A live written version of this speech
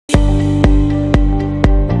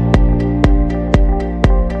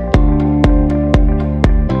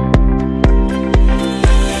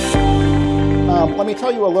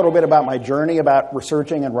tell you a little bit about my journey about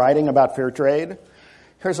researching and writing about fair trade.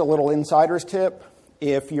 Here's a little insider's tip.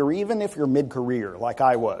 Even if you're mid-career, like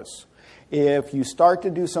I was, if you start to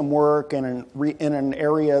do some work in an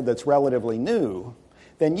area that's relatively new,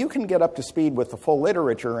 then you can get up to speed with the full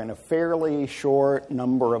literature in a fairly short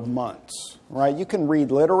number of months, right? You can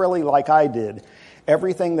read literally, like I did,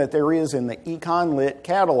 everything that there is in the Econ Lit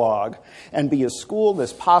catalog and be as schooled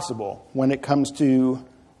as possible when it comes to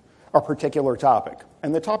a particular topic.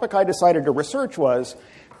 And the topic I decided to research was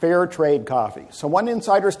fair trade coffee. So one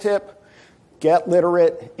insider's tip, get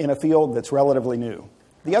literate in a field that's relatively new.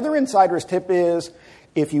 The other insider's tip is,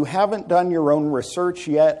 if you haven't done your own research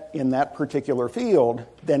yet in that particular field,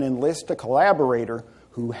 then enlist a collaborator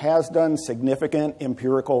who has done significant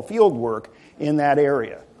empirical field work in that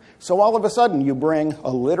area. So all of a sudden, you bring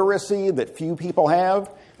a literacy that few people have,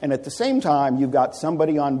 and at the same time, you've got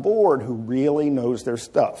somebody on board who really knows their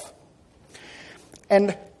stuff.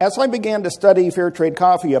 And as I began to study fair trade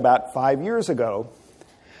coffee about 5 years ago,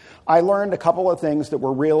 I learned a couple of things that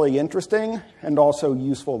were really interesting and also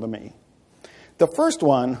useful to me. The first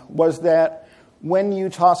one was that when you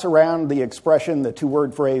toss around the expression, the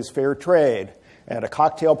two-word phrase, fair trade, at a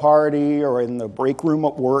cocktail party or in the break room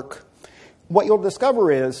at work, what you'll discover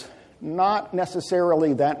is not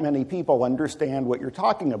necessarily that many people understand what you're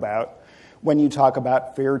talking about when you talk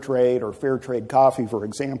about fair trade or fair trade coffee, for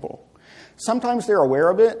example. Sometimes they're aware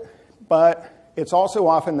of it, but it's also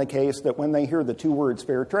often the case that when they hear the two words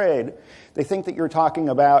fair trade, they think that you're talking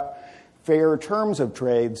about fair terms of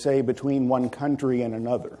trade, say, between one country and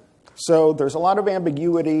another. So there's a lot of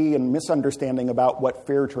ambiguity and misunderstanding about what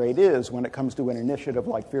fair trade is when it comes to an initiative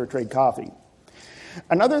like fair trade coffee.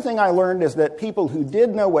 Another thing I learned is that people who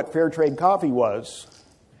did know what fair trade coffee was,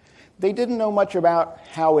 they didn't know much about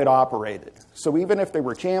how it operated. So even if they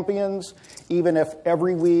were champions, even if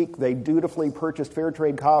every week they dutifully purchased fair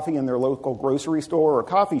trade coffee in their local grocery store or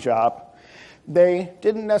coffee shop, they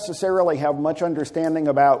didn't necessarily have much understanding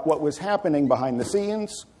about what was happening behind the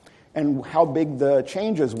scenes and how big the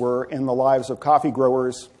changes were in the lives of coffee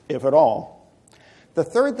growers, if at all. The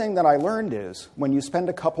third thing that I learned is when you spend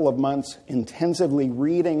a couple of months intensively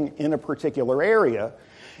reading in a particular area,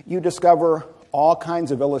 you discover all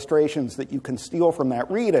kinds of illustrations that you can steal from that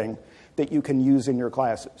reading that you can use in your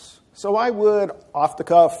classes. So I would, off the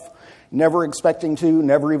cuff, never expecting to,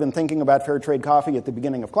 never even thinking about fair trade coffee at the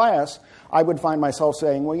beginning of class, I would find myself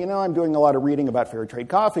saying, well, I'm doing a lot of reading about fair trade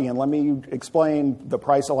coffee, and let me explain the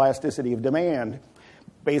price elasticity of demand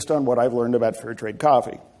based on what I've learned about fair trade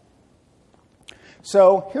coffee.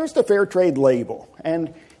 So here's the fair trade label.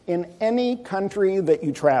 And in any country that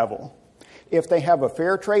you travel, if they have a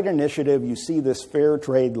fair trade initiative, you see this fair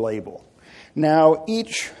trade label. Now,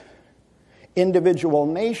 each individual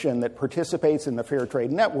nation that participates in the fair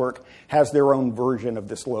trade network has their own version of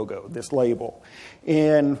this logo, this label.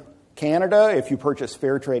 In Canada, if you purchase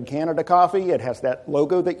Fair Trade Canada coffee, it has that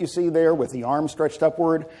logo that you see there with the arm stretched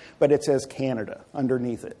upward, but it says Canada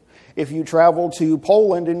underneath it. If you travel to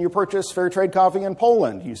Poland and you purchase Fair Trade coffee in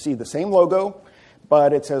Poland, you see the same logo,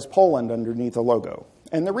 but it says Poland underneath the logo.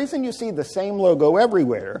 And the reason you see the same logo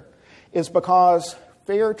everywhere is because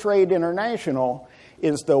Fair Trade International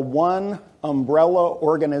is the one umbrella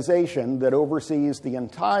organization that oversees the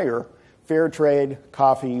entire fair trade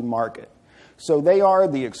coffee market. So they are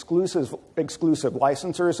the exclusive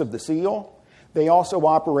licensors of the seal. They also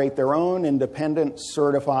operate their own independent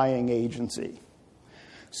certifying agency.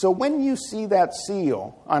 So when you see that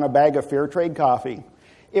seal on a bag of fair trade coffee,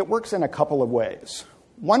 it works in a couple of ways.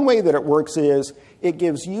 One way that it works is it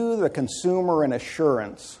gives you, the consumer, an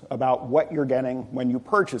assurance about what you're getting when you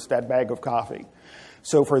purchase that bag of coffee.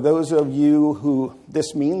 So for those of you who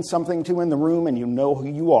this means something to in the room and you know who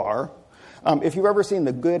you are, if you've ever seen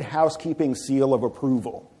the Good Housekeeping seal of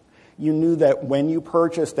approval, you knew that when you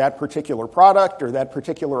purchased that particular product or that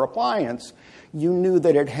particular appliance, you knew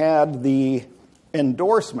that it had the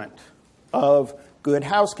endorsement of Good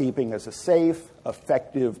Housekeeping as a safe,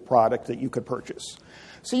 effective product that you could purchase.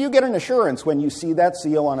 So you get an assurance when you see that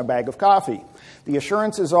seal on a bag of coffee. The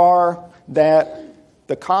assurances are that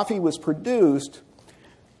the coffee was produced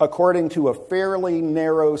according to a fairly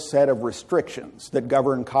narrow set of restrictions that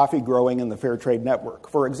govern coffee growing in the fair trade network.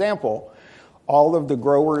 For example, all of the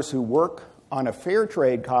growers who work on a fair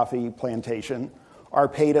trade coffee plantation are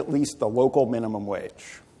paid at least the local minimum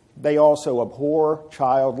wage. They also abhor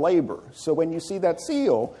child labor. So when you see that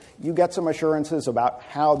seal, you get some assurances about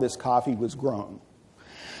how this coffee was grown.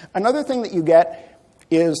 Another thing that you get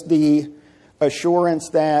is the assurance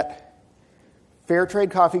that fair trade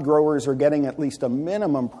coffee growers are getting at least a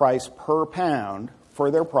minimum price per pound for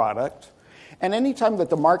their product, And anytime that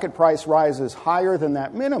the market price rises higher than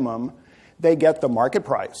that minimum, they get the market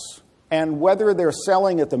price. And whether they're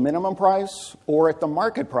selling at the minimum price or at the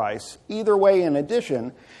market price, either way, in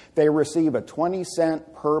addition, they receive a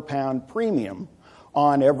 20-cent per pound premium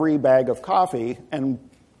on every bag of coffee. And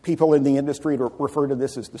people in the industry refer to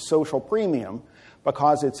this as the social premium,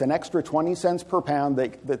 because it's an extra 20 cents per pound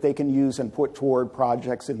that they can use and put toward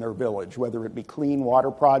projects in their village, whether it be clean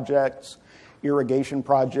water projects, irrigation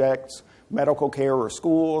projects, medical care, or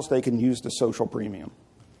schools. They can use the social premium.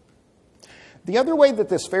 The other way that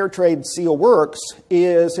this fair trade seal works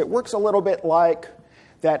is it works a little bit like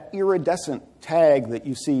that iridescent tag that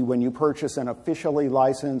you see when you purchase an officially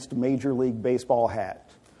licensed Major League Baseball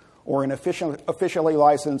hat or an officially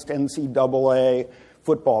licensed NCAA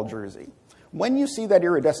football jersey. When you see that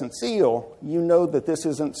iridescent seal, you know that this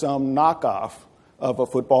isn't some knockoff of a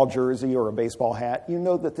football jersey or a baseball hat. You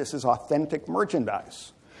know that this is authentic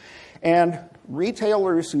merchandise. And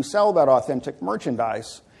retailers who sell that authentic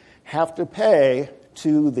merchandise have to pay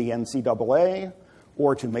to the NCAA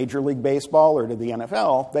or to Major League Baseball or to the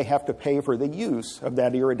NFL. They have to pay for the use of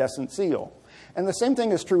that iridescent seal. And the same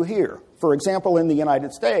thing is true here. For example, in the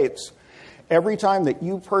United States, every time that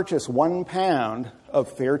you purchase 1 pound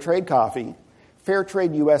of fair trade coffee, Fair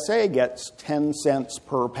Trade USA gets 10 cents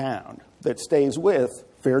per pound that stays with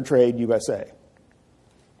Fair Trade USA.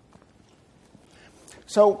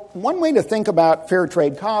 So one way to think about fair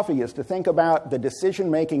trade coffee is to think about the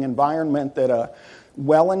decision-making environment that a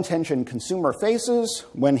well-intentioned consumer faces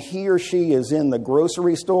when he or she is in the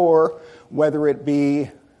grocery store, whether it be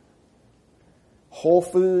Whole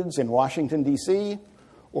Foods in Washington, D.C.,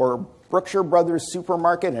 or Brookshire Brothers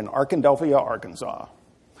Supermarket in Arkadelphia, Arkansas.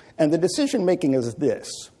 And the decision-making is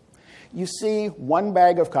this. You see 1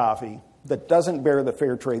 bag of coffee that doesn't bear the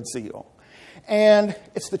fair trade seal. And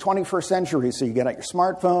it's the 21st century, so you get out your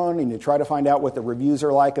smartphone and you try to find out what the reviews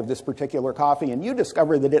are like of this particular coffee, and you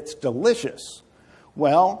discover that it's delicious.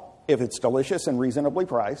 Well, if it's delicious and reasonably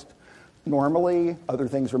priced, normally, other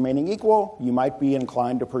things remaining equal, you might be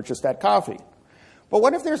inclined to purchase that coffee. But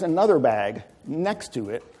what if there's another bag next to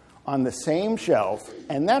it on the same shelf,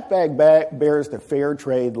 and that bag bears the fair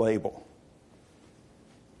trade label?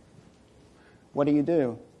 What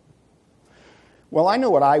do? Well, I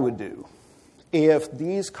know what I would do if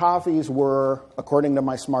these coffees were, according to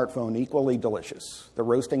my smartphone, equally delicious. The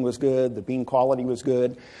roasting was good, the bean quality was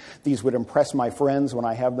good. These would impress my friends when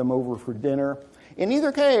I have them over for dinner. In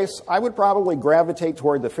either case, I would probably gravitate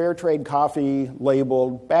toward the fair trade coffee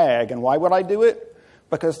labeled bag. And why would I do it?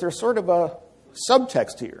 Because there's sort of a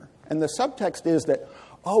subtext here. And the subtext is that,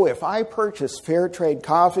 oh, if I purchase fair trade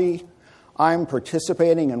coffee, I'm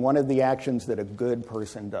participating in one of the actions that a good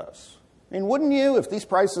person does. I mean, wouldn't you, if these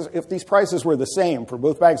prices were the same for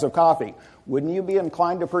both bags of coffee, wouldn't you be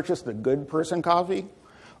inclined to purchase the good person coffee?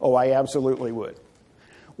 Oh, I absolutely would.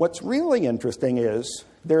 What's really interesting is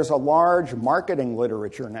there's a large marketing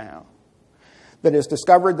literature now that has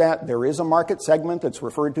discovered that there is a market segment that's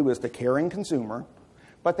referred to as the caring consumer,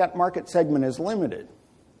 but that market segment is limited.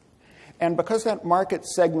 And because that market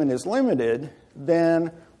segment is limited,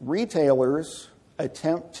 then retailers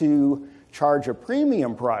attempt to charge a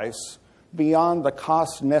premium price beyond the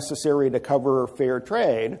costs necessary to cover fair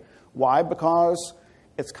trade. Why? Because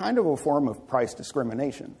it's kind of a form of price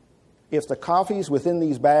discrimination. If the coffees within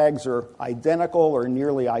these bags are identical or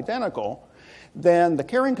nearly identical, then the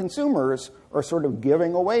caring consumers are sort of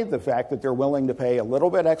giving away the fact that they're willing to pay a little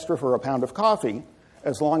bit extra for a pound of coffee,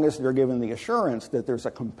 as long as they're given the assurance that there's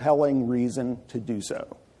a compelling reason to do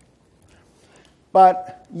so.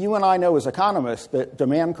 But you and I know as economists that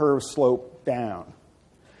demand curves slope down.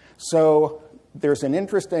 So there's an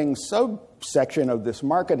interesting subsection of this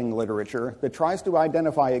marketing literature that tries to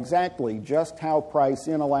identify exactly just how price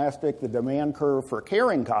inelastic the demand curve for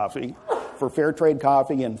caring coffee, for fair trade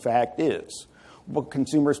coffee, in fact is. Will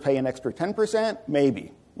consumers pay an extra 10%?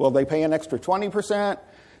 Maybe. Will they pay an extra 20%?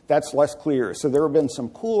 That's less clear. So there have been some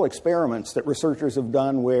cool experiments that researchers have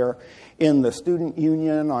done where in the student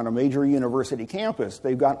union on a major university campus,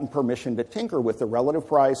 they've gotten permission to tinker with the relative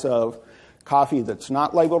price of coffee that's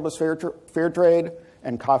not labeled as fair trade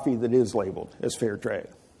and coffee that is labeled as fair trade.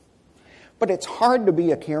 But it's hard to be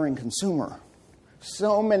a caring consumer.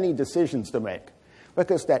 So many decisions to make.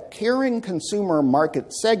 Because that caring consumer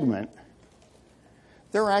market segment,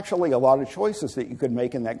 there are actually a lot of choices that you could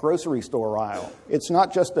make in that grocery store aisle. It's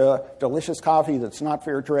not just a delicious coffee that's not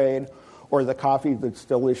fair trade or the coffee that's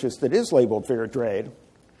delicious that is labeled fair trade.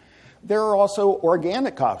 There are also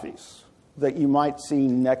organic coffees that you might see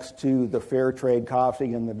next to the fair trade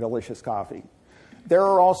coffee and the delicious coffee. There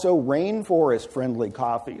are also rainforest-friendly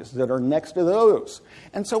coffees that are next to those.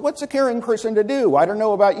 And so what's a caring person to do? I don't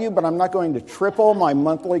know about you, but I'm not going to triple my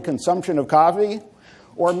monthly consumption of coffee.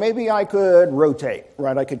 Or maybe I could rotate,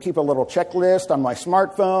 right? I could keep a little checklist on my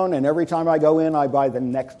smartphone, and every time I go in, I buy the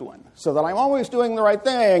next one, so that I'm always doing the right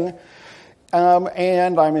thing,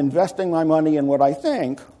 and I'm investing my money in what I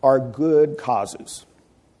think are good causes.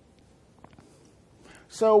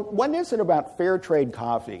 So what is it about fair trade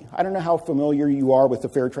coffee? I don't know how familiar you are with the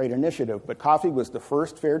Fair Trade Initiative, but coffee was the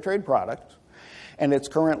first fair trade product, and it's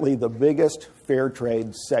currently the biggest fair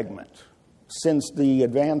trade segment. Since the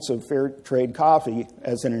advance of fair trade coffee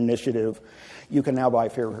as an initiative, you can now buy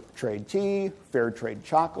fair trade tea, fair trade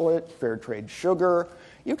chocolate, fair trade sugar.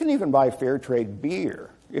 You can even buy fair trade beer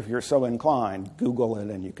if you're so inclined. Google it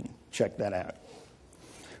and you can check that out.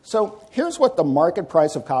 So here's what the market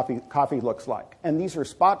price of coffee looks like. And these are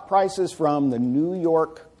spot prices from the New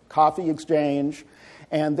York Coffee Exchange.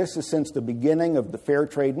 And this is since the beginning of the fair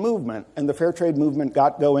trade movement. And the fair trade movement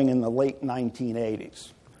got going in the late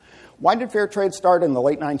 1980s. Why did fair trade start in the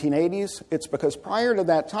late 1980s? It's because prior to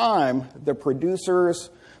that time, the producers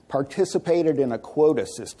participated in a quota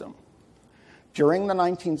system. During the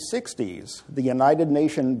 1960s, the United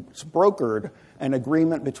Nations brokered an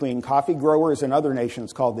agreement between coffee growers and other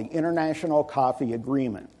nations called the International Coffee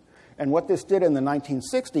Agreement. And what this did in the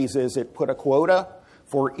 1960s is it put a quota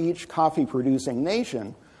for each coffee-producing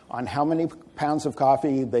nation on how many pounds of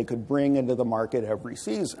coffee they could bring into the market every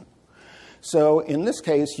season. So in this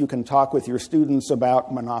case, you can talk with your students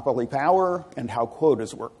about monopoly power and how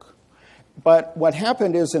quotas work. But what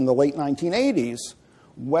happened is in the late 1980s,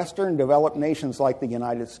 Western developed nations like the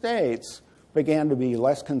United States began to be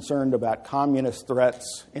less concerned about communist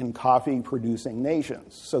threats in coffee-producing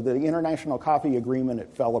nations. So the International Coffee Agreement,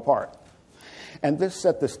 it fell apart. And this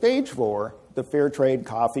set the stage for the fair trade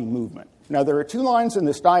coffee movement. Now, there are two lines in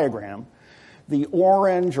this diagram. The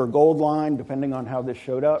orange or gold line, depending on how this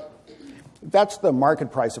showed up, that's the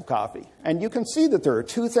market price of coffee. And you can see that there are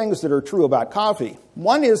two things that are true about coffee.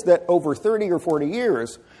 One is that over 30 or 40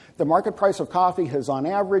 years, the market price of coffee has on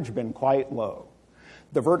average been quite low.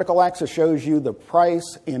 The vertical axis shows you the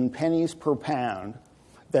price in pennies per pound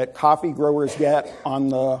that coffee growers get on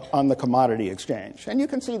the commodity exchange. And you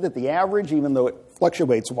can see that the average, even though it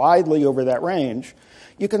fluctuates widely over that range,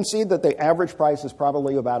 you can see that the average price is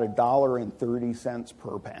probably about $1.30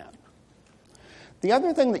 per pound. The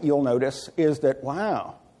other thing that you'll notice is that,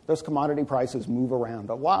 wow, those commodity prices move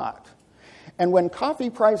around a lot. And when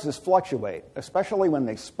coffee prices fluctuate, especially when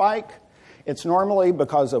they spike, it's normally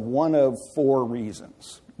because of one of four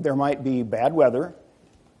reasons. There might be bad weather.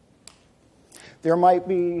 There might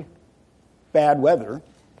be bad weather.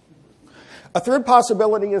 A third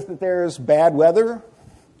possibility is that there's bad weather.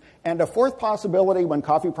 And a fourth possibility when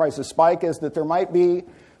coffee prices spike is that there might be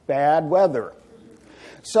bad weather.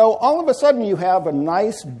 So all of a sudden you have a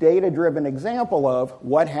nice data-driven example of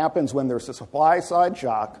what happens when there's a supply-side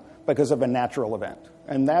shock because of a natural event.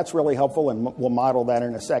 And that's really helpful, and we'll model that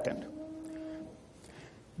in a second.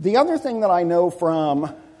 The other thing that I know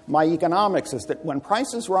from my economics is that when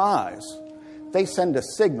prices rise, they send a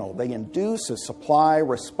signal. They induce a supply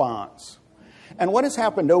response. And what has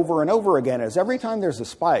happened over and over again is every time there's a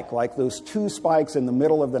spike, like those two spikes in the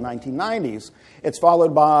middle of the 1990s, it's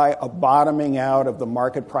followed by a bottoming out of the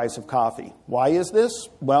market price of coffee. Why is this?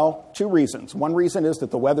 Well, two reasons. One reason is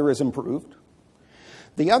that the weather has improved.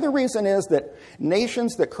 The other reason is that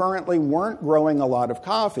nations that currently weren't growing a lot of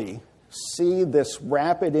coffee see this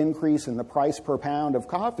rapid increase in the price per pound of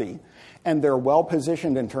coffee, and they're well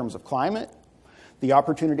positioned in terms of climate. The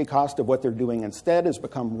opportunity cost of what they're doing instead has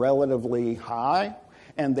become relatively high,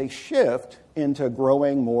 and they shift into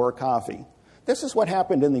growing more coffee. This is what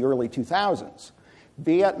happened in the early 2000s.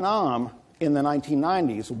 Vietnam in the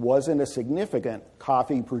 1990s wasn't a significant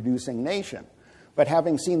coffee-producing nation, but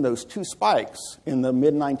having seen those two spikes in the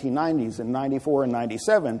mid-1990s in 94 and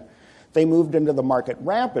 97, they moved into the market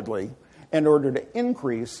rapidly in order to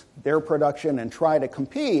increase their production and try to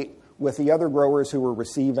compete with the other growers who were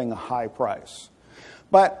receiving a high price.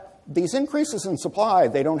 But these increases in supply,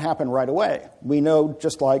 they don't happen right away. We know,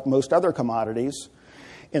 just like most other commodities,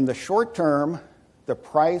 in the short term, the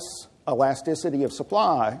price elasticity of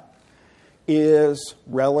supply is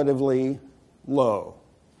relatively low.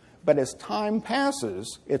 But as time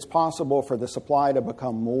passes, it's possible for the supply to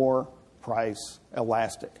become more price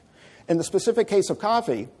elastic. In the specific case of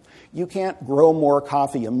coffee, you can't grow more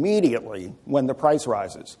coffee immediately when the price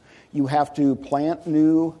rises. You have to plant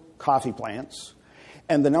new coffee plants,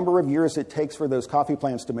 And the number of years it takes for those coffee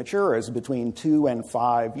plants to mature is between 2 and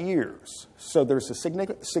 5 years. So there's a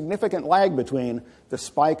significant lag between the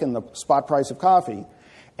spike in the spot price of coffee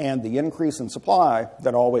and the increase in supply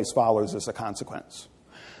that always follows as a consequence.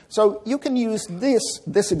 So you can use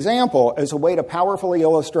this example as a way to powerfully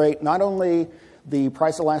illustrate not only the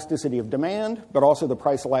price elasticity of demand, but also the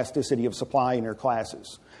price elasticity of supply in your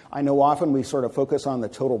classes. I know often we sort of focus on the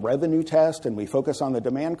total revenue test and we focus on the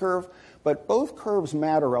demand curve, but both curves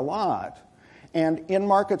matter a lot. And in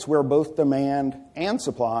markets where both demand and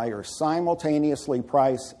supply are simultaneously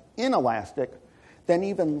price inelastic, then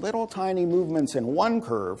even little tiny movements in one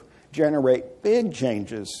curve generate big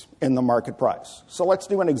changes in the market price. So let's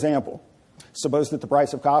do an example. Suppose that the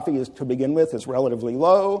price of coffee is, to begin with, is relatively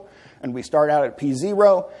low, and we start out at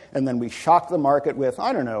P0, and then we shock the market with,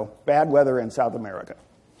 I don't know, bad weather in South America.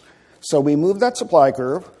 So we move that supply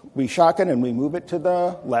curve, we shock it, and we move it to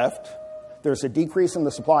the left. There's a decrease in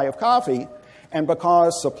the supply of coffee, and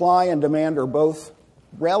because supply and demand are both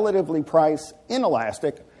relatively price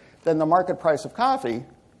inelastic, then the market price of coffee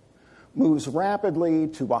moves rapidly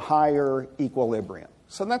to a higher equilibrium.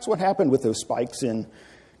 So that's what happened with those spikes in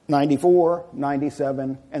 94,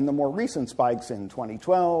 97, and the more recent spikes in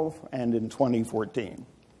 2012 and in 2014.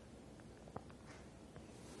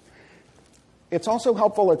 It's also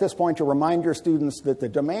helpful at this point to remind your students that the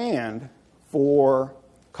demand for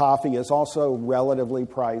coffee is also relatively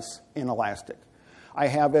price inelastic. I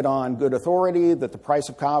have it on good authority that the price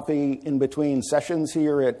of coffee in between sessions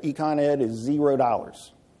here at Econ Ed is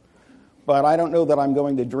 $0. But I don't know that I'm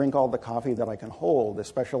going to drink all the coffee that I can hold,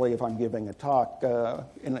 especially if I'm giving a talk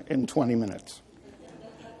in 20 minutes.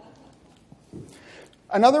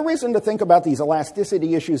 Another reason to think about these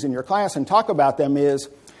elasticity issues in your class and talk about them is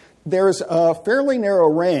there's a fairly narrow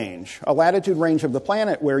range, a latitude range of the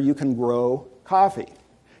planet where you can grow coffee.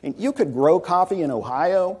 And you could grow coffee in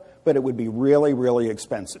Ohio, but it would be really, really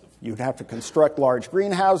expensive. You'd have to construct large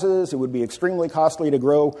greenhouses. It would be extremely costly to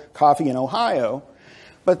grow coffee in Ohio.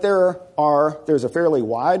 But there's a fairly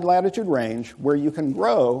wide latitude range where you can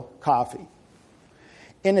grow coffee.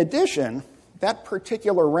 In addition, that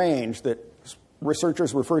particular range that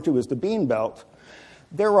researchers refer to as the bean belt,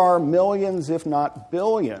 there are millions, if not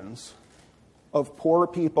billions, of poor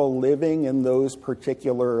people living in those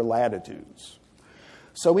particular latitudes.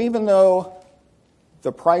 So even though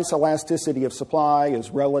the price elasticity of supply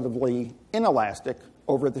is relatively inelastic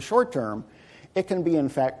over the short term, it can be, in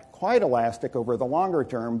fact, quite elastic over the longer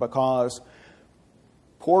term because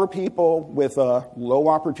poor people with a low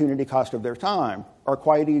opportunity cost of their time are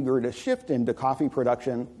quite eager to shift into coffee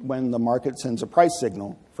production when the market sends a price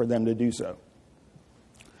signal for them to do so.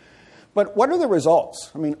 But what are the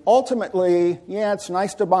results? I mean, ultimately, yeah, it's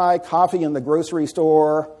nice to buy coffee in the grocery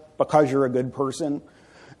store because you're a good person.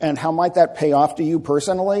 And how might that pay off to you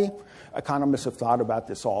personally? Economists have thought about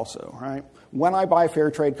this also, right? When I buy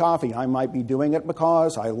fair trade coffee, I might be doing it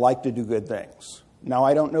because I like to do good things. Now,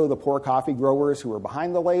 I don't know the poor coffee growers who are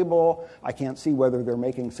behind the label. I can't see whether they're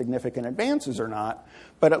making significant advances or not.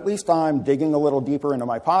 But at least I'm digging a little deeper into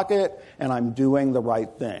my pocket, and I'm doing the right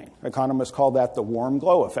thing. Economists call that the warm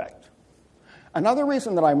glow effect. Another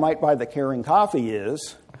reason that I might buy the Caring coffee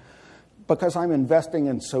is because I'm investing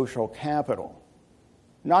in social capital.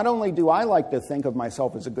 Not only do I like to think of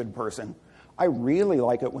myself as a good person, I really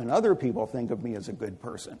like it when other people think of me as a good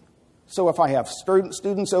person. So if I have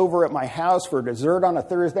students over at my house for dessert on a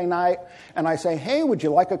Thursday night, and I say, hey, would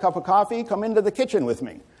you like a cup of coffee? Come into the kitchen with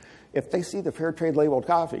me. If they see the fair trade labeled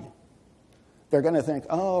coffee, they're going to think,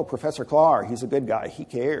 oh, Professor Claar, he's a good guy. He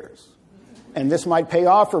cares. And this might pay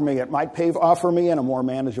off for me. It might pay off for me in a more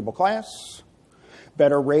manageable class,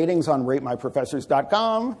 better ratings on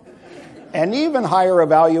ratemyprofessors.com, and even higher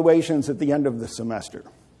evaluations at the end of the semester.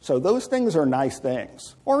 So those things are nice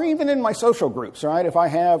things. Or even in my social groups, right? If I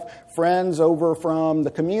have friends over from the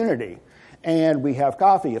community and we have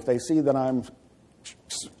coffee, if they see that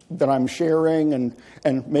I'm sharing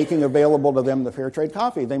and making available to them the fair trade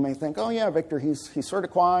coffee, they may think, oh yeah, Victor, he's sort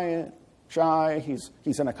of quiet, shy,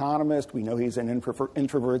 he's an economist, we know he's an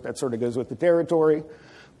introvert, that sort of goes with the territory,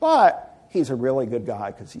 but he's a really good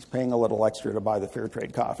guy because he's paying a little extra to buy the fair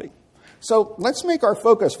trade coffee. So let's make our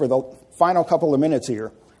focus for the final couple of minutes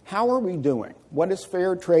here. How are we doing? What has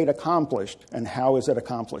fair trade accomplished, and how has it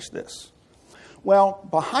accomplished this? Well,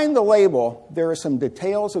 behind the label, there are some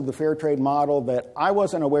details of the fair trade model that I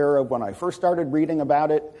wasn't aware of when I first started reading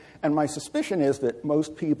about it, and my suspicion is that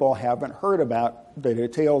most people haven't heard about the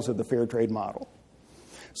details of the fair trade model.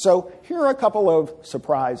 So here are a couple of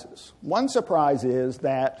surprises. One surprise is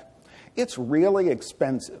that it's really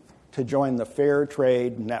expensive to join the fair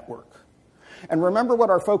trade network. And remember what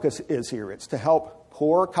our focus is here. It's to help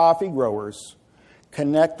poor coffee growers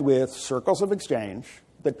connect with circles of exchange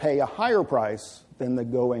that pay a higher price than the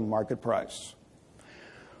going market price.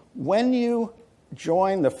 When you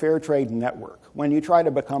join the Fair Trade Network, when you try to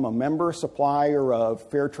become a member supplier of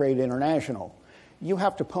Fair Trade International, you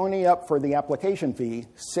have to pony up for the application fee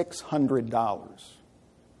 $600.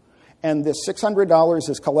 And this $600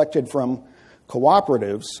 is collected from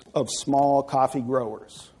cooperatives of small coffee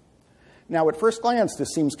growers. Now, at first glance,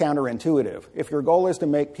 this seems counterintuitive. If your goal is to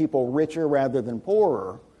make people richer rather than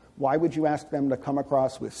poorer, why would you ask them to come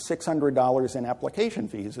across with $600 in application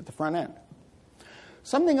fees at the front end?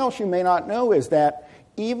 Something else you may not know is that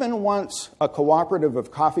even once a cooperative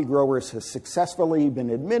of coffee growers has successfully been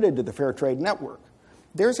admitted to the Fair Trade Network,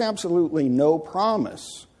 there's absolutely no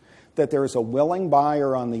promise that there's a willing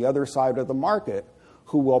buyer on the other side of the market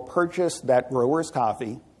who will purchase that grower's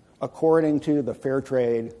coffee according to the Fair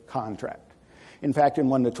Trade contract. In fact, in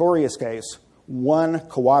one notorious case, one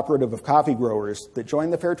cooperative of coffee growers that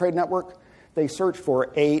joined the Fair Trade Network, they searched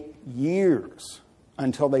for 8 years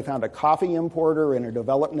until they found a coffee importer in a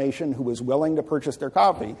developed nation who was willing to purchase their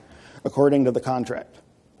coffee according to the contract.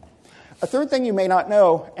 A third thing you may not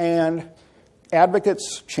know, and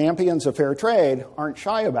advocates, champions of fair trade aren't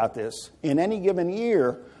shy about this, in any given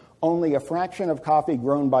year, only a fraction of coffee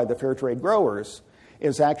grown by the fair trade growers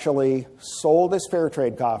is actually sold as fair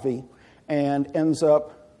trade coffee and ends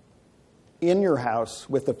up in your house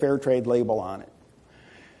with the fair trade label on it.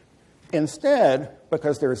 Instead,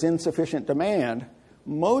 because there's insufficient demand,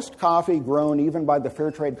 most coffee grown even by the fair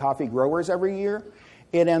trade coffee growers every year,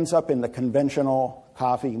 it ends up in the conventional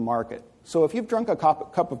coffee market. So if you've drunk a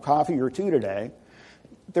cup of coffee or two today,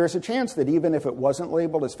 there's a chance that even if it wasn't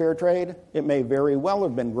labeled as fair trade, it may very well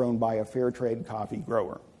have been grown by a fair trade coffee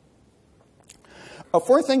grower. A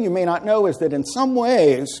fourth thing you may not know is that in some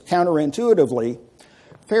ways, counterintuitively,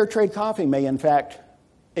 fair trade coffee may in fact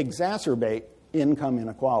exacerbate income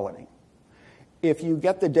inequality. If you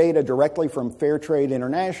get the data directly from Fair Trade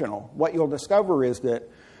International, what you'll discover is that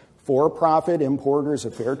for-profit importers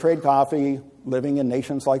of fair trade coffee living in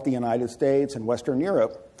nations like the United States and Western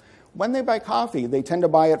Europe, when they buy coffee, they tend to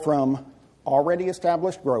buy it from already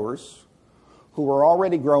established growers who are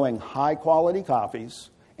already growing high-quality coffees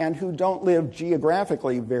and who don't live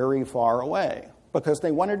geographically very far away because they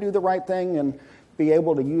want to do the right thing and be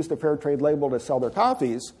able to use the fair trade label to sell their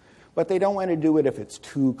coffees, but they don't want to do it if it's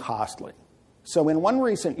too costly. So in one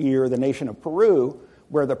recent year, the nation of Peru,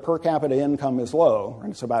 where the per capita income is low,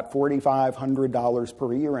 and it's about $4,500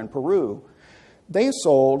 per year in Peru, they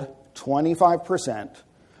sold 25%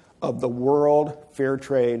 of the world fair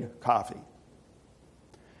trade coffee.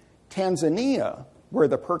 Tanzania, where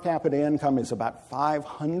the per capita income is about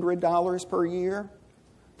 $500 per year,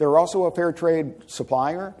 they're also a fair trade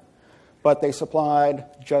supplier, but they supplied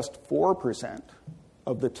just 4%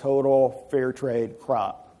 of the total fair trade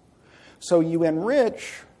crop. So you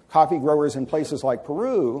enrich coffee growers in places like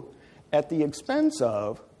Peru at the expense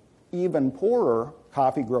of even poorer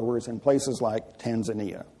coffee growers in places like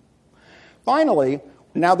Tanzania. Finally,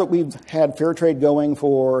 now that we've had fair trade going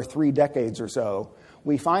for 3 decades or so,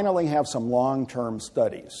 we finally have some long-term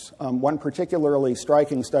studies. One particularly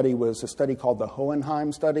striking study was a study called the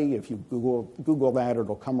Hohenheim study. If you Google that,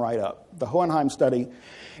 it'll come right up. The Hohenheim study,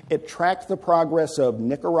 it tracked the progress of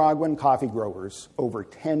Nicaraguan coffee growers over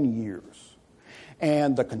 10 years.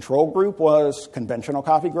 And the control group was conventional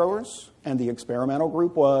coffee growers, and the experimental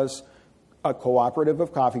group was a cooperative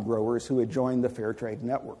of coffee growers who had joined the Fair Trade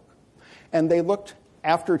Network. And they looked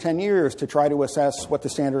after 10 years to try to assess what the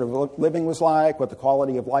standard of living was like, what the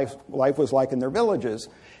quality of life was like in their villages,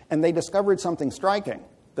 and they discovered something striking.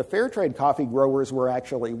 The fair trade coffee growers were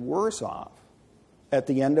actually worse off at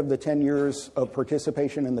the end of the 10 years of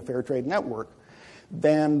participation in the Fair Trade Network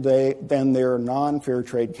than their non-fair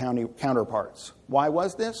trade counterparts. Why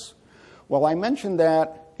was this? Well, I mentioned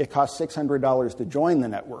that it cost $600 to join the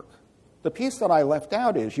network. The piece that I left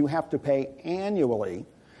out is you have to pay annually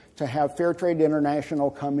to have Fair Trade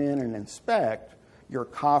International come in and inspect your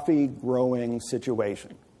coffee growing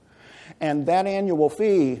situation. And that annual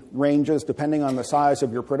fee ranges, depending on the size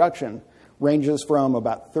of your production, ranges from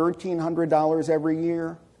about $1,300 every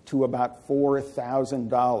year to about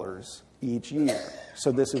 $4,000 each year.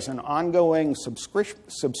 So this is an ongoing subscription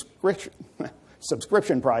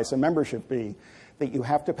price, a membership fee, that you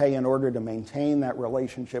have to pay in order to maintain that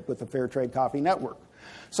relationship with the Fair Trade Coffee Network.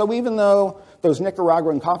 So even though those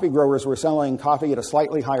Nicaraguan coffee growers were selling coffee at a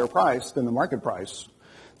slightly higher price than the market price,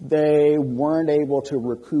 they weren't able to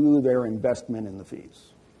recoup their investment in the fees.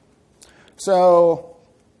 So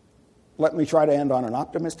let me try to end on an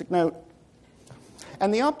optimistic note.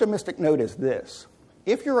 And the optimistic note is this.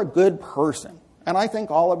 If you're a good person And I think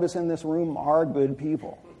all of us in this room are good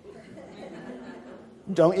people.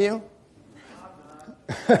 Don't you?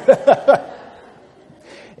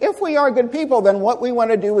 If we are good people, then what we want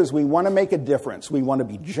to do is we want to make a difference. We want to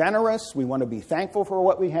be generous, we want to be thankful for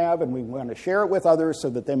what we have, and we want to share it with others so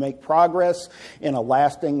that they make progress in a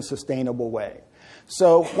lasting, sustainable way.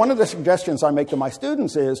 So one of the suggestions I make to my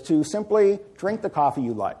students is to simply drink the coffee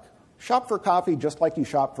you like. Shop for coffee just like you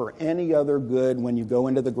shop for any other good when you go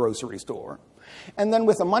into the grocery store. And then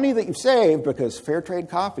with the money that you've saved, because fair trade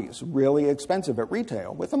coffee is really expensive at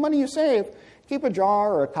retail, with the money you save, keep a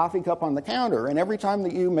jar or a coffee cup on the counter, and every time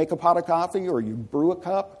that you make a pot of coffee or you brew a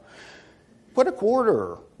cup, put a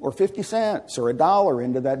quarter or 50 cents or $1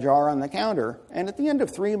 into that jar on the counter, and at the end of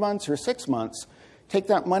 3 months or 6 months, take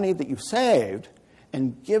that money that you've saved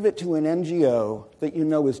and give it to an NGO that you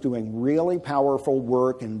know is doing really powerful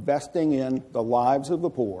work, investing in the lives of the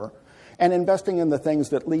poor, and investing in the things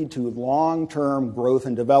that lead to long-term growth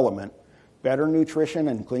and development, better nutrition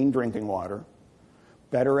and clean drinking water,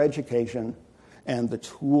 better education, and the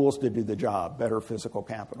tools to do the job, better physical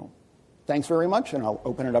capital. Thanks very much, and I'll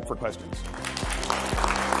open it up for questions.